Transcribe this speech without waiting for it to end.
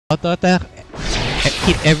auto attack,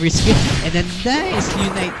 hit every skill, and then nice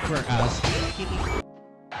unite for us.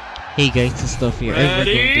 Hey guys, it's Tophy here, and we're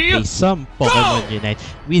going to play some Pokemon Unite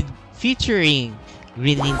with featuring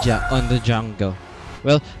Greninja on the jungle.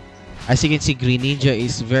 Well, as you can see, Greninja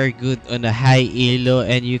is very good on the high elo,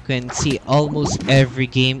 and you can see almost every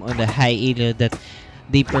game on the high elo that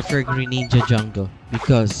they prefer Greninja jungle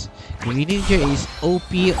because Greninja is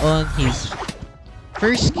OP on his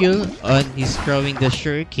first skill on his throwing the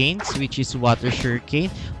shurikeens, which is water shuriken,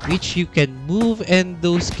 which you can move and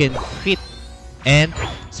those can crit. And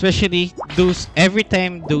especially those, every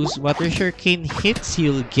time those water shuriken hits,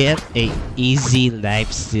 you'll get a easy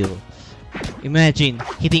life steal. Imagine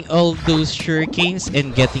hitting all those shurikens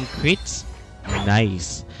and getting crits.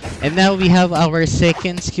 Nice. And now we have our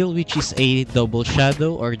second skill, which is a double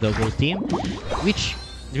shadow or double team, which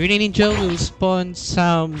Greninja will spawn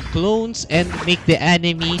some clones and make the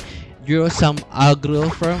enemy draw some aggro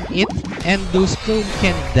from it, and those clones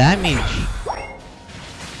can damage.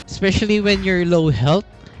 Especially when you're low health,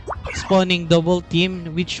 spawning double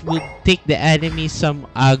team, which would take the enemy some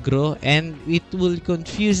aggro, and it will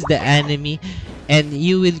confuse the enemy, and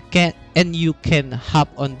you can hop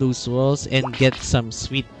on those walls and get some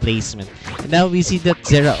sweet placement. And now we see that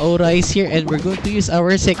Zeraora is here, and we're going to use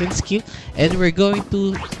our second skill, and we're going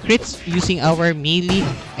to crits using our melee,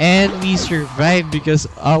 and we survive because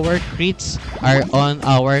our crits are on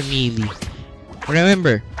our melee.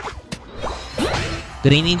 Remember,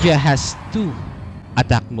 Greninja has two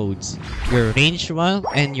attack modes, your ranged one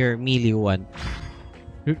and your melee one.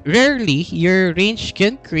 Rarely your range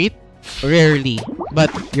can crit, rarely, but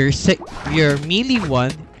your melee one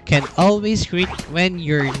can always crit when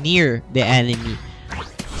you're near the enemy,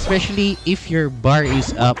 especially if your bar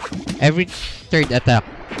is up. Every third attack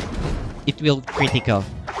it will critical,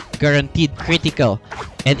 guaranteed critical.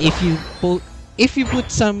 And if you put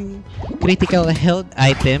some critical health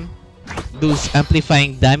item, those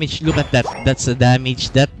amplifying damage, look at that, that's the damage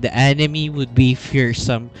that the enemy would be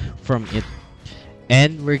fearsome from it.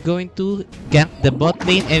 And we're going to gank the bot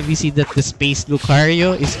lane, and we see that the space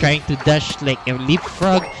Lucario is trying to dash like a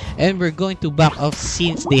leapfrog, and we're going to back off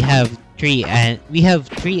since they have three, and we have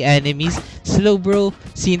three enemies: Slowbro,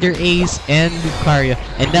 Cinderace, and Lucario.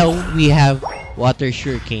 And now we have Water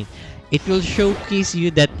Shuriken. It will showcase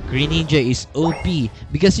you that Greninja is OP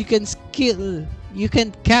because you can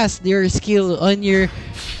cast your skill on your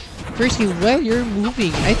first skill while you're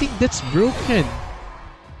moving. I think that's broken.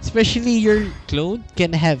 Especially your clone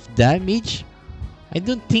can have damage. I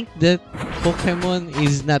don't think that Pokemon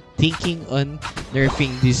is not thinking on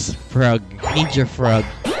nerfing this frog, Ninja Frog.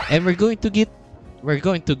 And we're going to get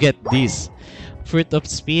this Fruit of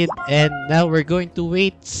Speed, and now we're going to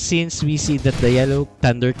wait since we see that the yellow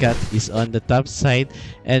Thundercat is on the top side,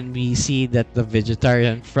 and we see that the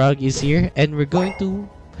vegetarian frog is here, and we're going to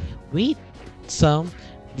wait some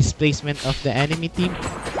displacement of the enemy team.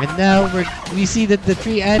 And now we see that the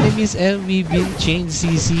three enemies, and we've been changed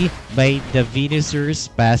CC by the Venusaur's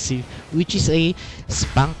passive, which is a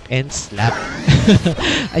spunk and slap.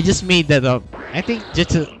 I just made that up. I think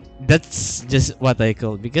that's just what I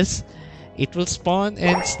call, because it will spawn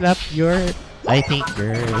and slap your, I think,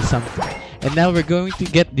 or something. And now we're going to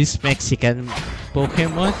get this Mexican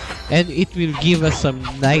Pokemon, and it will give us some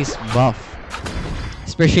nice buff.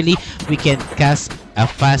 Especially, we can cast a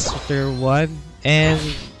faster one and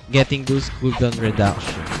getting those cooldown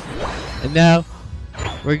reduction. And now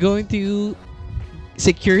we're going to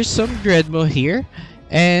secure some Dreadmo here,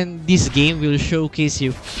 and this game will showcase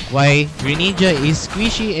you why Greninja is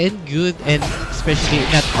squishy and good, and especially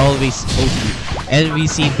not always OP. And we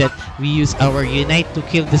see that we use our Unite to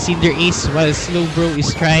kill the Cinderace while Slowbro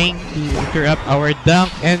is trying to interrupt our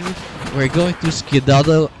dunk, and we're going to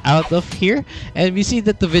skedaddle out of here. And we see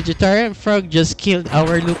that the vegetarian frog just killed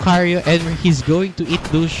our Lucario, and he's going to eat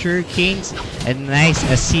those shurikens. And nice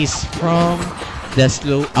assist from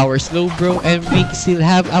our Slowbro, and we still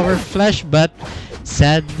have our flash, but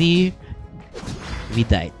sadly we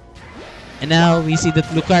died. And now we see that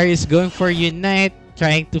Lucario is going for Unite,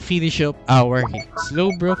 trying to finish up our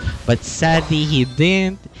Slowbro, but sadly he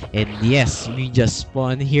didn't. And yes, we just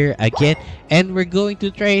spawned here again, and we're going to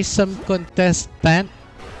try some contestant.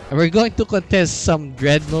 We're going to contest some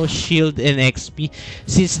Dreadmo, Shield, and XP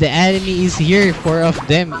since the enemy is here. 4 of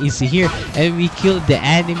them is here, and we killed the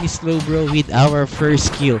enemy Slowbro with our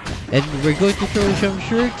first kill. And we're going to throw some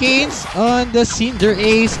shurikens on the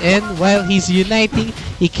Cinderace, and while he's uniting,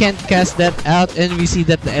 he can't cast that out. And we see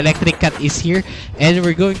that the Electric Cat is here, and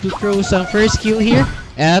we're going to throw some first kill here.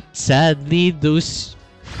 And sadly, those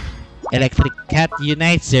Electric Cat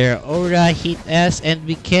unites their aura, hit us, and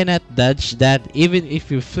we cannot dodge that. Even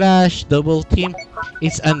if you flash, double team,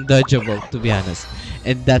 it's undodgeable, to be honest.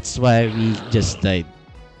 And that's why we just died.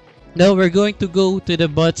 Now we're going to go to the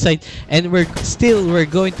bot side, and we're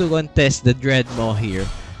going to contest the Dreadmaw here.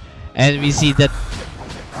 And we see that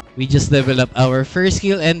we just leveled up our first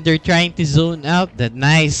kill, and they're trying to zone out. The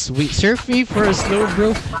nice Surfy for a slow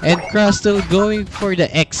bro, and Crustle going for the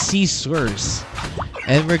XC source.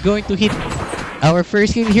 And we're going to hit our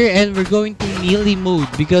first kill here, and we're going to melee mode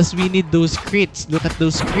because we need those crits. Look at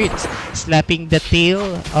those crits, slapping the tail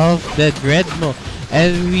of the Dreadmaw.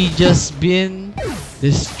 And we just been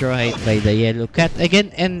destroyed by the yellow cat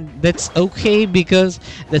again, and that's okay because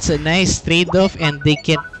that's a nice trade-off, and they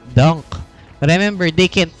can't dunk. Remember, they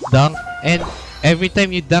can't dunk, and every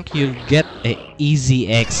time you dunk, you'll get an easy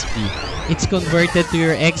XP. It's converted to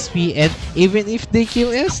your XP, and even if they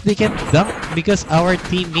kill us, they can't dunk because our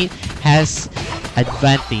teammate has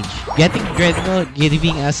advantage. Getting Dreadmaw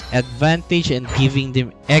giving us advantage and giving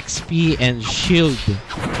them XP and shield.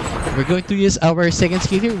 We're going to use our second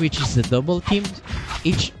skill here, which is the double team.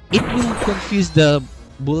 It will confuse the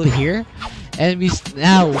bull here, and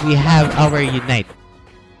now we have our unite.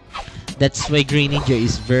 That's why Greninja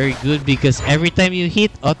is very good because every time you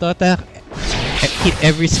hit, auto attack, hit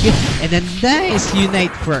every skill, and a nice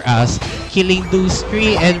unite for us, killing those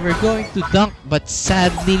three, and we're going to dunk, but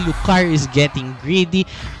sadly Lucario is getting greedy.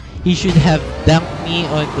 He should have dunked me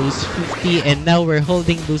on those 50, and now we're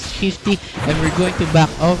holding those 50, and we're going to back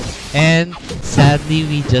off, and sadly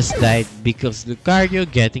we just died because Lucario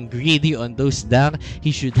getting greedy on those dunk.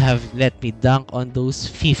 He should have let me dunk on those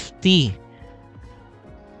 50.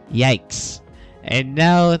 Yikes. And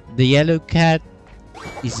now the yellow cat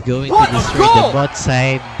is going to destroy the bot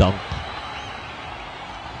side dunk.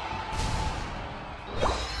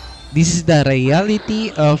 This is the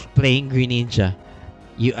reality of playing Greninja.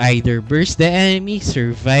 You either burst the enemy,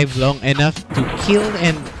 survive long enough to kill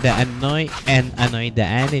and annoy the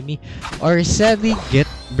enemy, or sadly get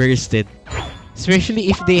bursted. Especially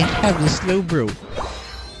if they have the slow bro.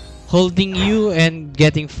 Holding you and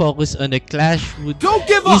getting focused on the clash would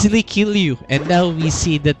easily kill you. And now we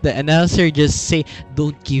see that the announcer just say,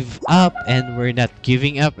 "Don't give up," and we're not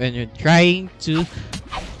giving up, and we're trying to.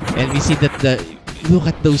 And we see that look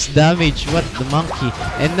at those damage. What the monkey?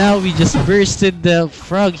 And now we just bursted the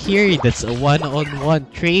frog here. That's a one-on-one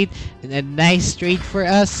trade, and a nice trade for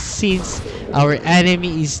us since our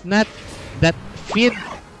enemy is not that fit.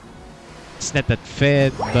 It's not that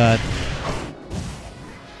fed, but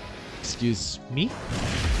excuse me.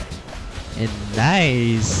 And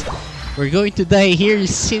nice. We're going to die here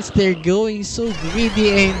since they're going so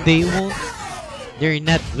greedy, and they're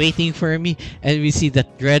not waiting for me. And we see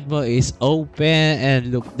that Dreadmaw is open,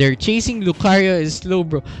 and look, they're chasing Lucario and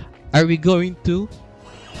Slowbro. Are we going to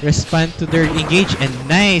respond to their engage? And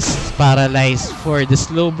nice paralyze for the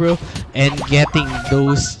Slowbro and getting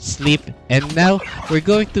those sleep. And now we're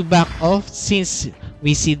going to back off since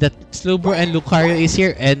we see that Slowbro and Lucario is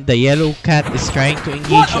here, and the yellow cat is trying to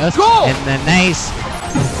engage us. And a nice.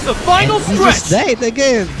 The final stretch. We just died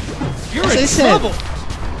again. You're in trouble.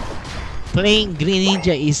 Playing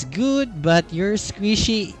Greninja is good, but you're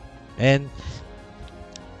squishy, and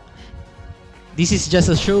this is just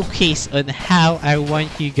a showcase on how I want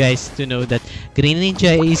you guys to know that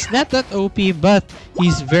Greninja is not that OP, but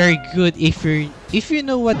he's very good if you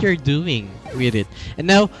know what you're doing with it. And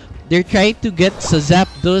now they're trying to get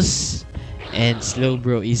Zapdos, and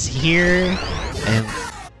Slowbro is here, and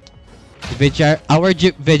our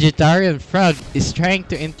vegetarian frog is trying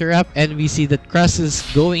to interrupt, and we see that Cross is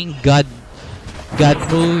going God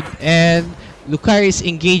mode, and Lucario is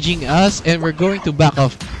engaging us, and we're going to back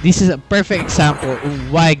off. This is a perfect example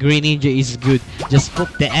of why Greninja is good. Just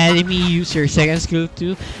poke the enemy, use your second skill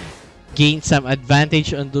to gain some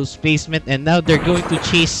advantage on those placement, and now they're going to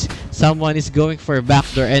chase. Someone is going for a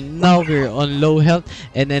backdoor, and now we're on low health,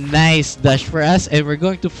 and a nice dash for us, and we're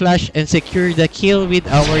going to flash and secure the kill with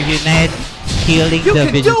our Unite, killing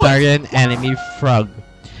the vegetarian enemy frog.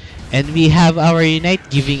 And we have our Unite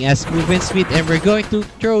giving us movement speed, and we're going to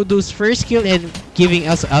throw those first kill and giving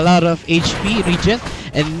us a lot of HP regen.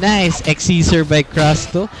 And nice X-Caesar by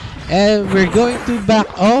Crusto. And we're going to back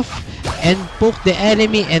off and poke the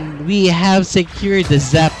enemy, and we have secured the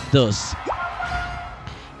Zapdos.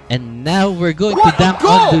 And now we're going to dunk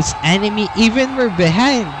on this enemy, even we're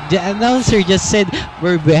behind. The announcer just said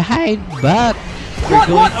we're behind, but we're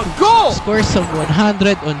going to score some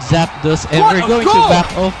 100 on Zapdos, and we're going to back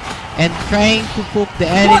off and trying to poke the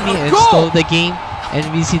enemy and stall the game. And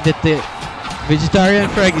we see that the Vegetarian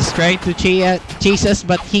Frog is trying to chase us,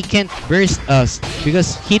 but he can't burst us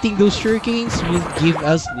because hitting those shurikens will give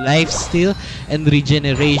us life steal and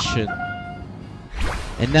regeneration.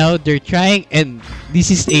 And now they're trying, and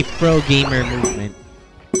this is a pro gamer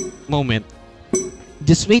moment.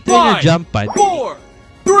 Just wait on your jump pad. 4,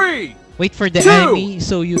 3. Wait for the 2, enemy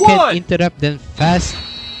so you can interrupt them fast.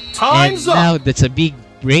 Time's and now up. that's a big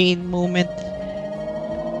brain moment.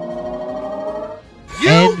 You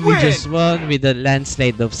and we win. just won with a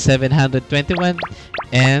landslide of 721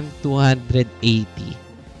 and 280.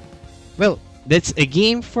 Well, that's a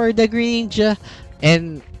game for the Greninja,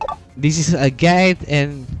 and this is a guide.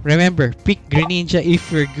 And remember, pick Greninja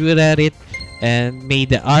if you're good at it. And may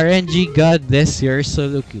the RNG God bless your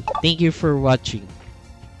solo queue. Thank you for watching.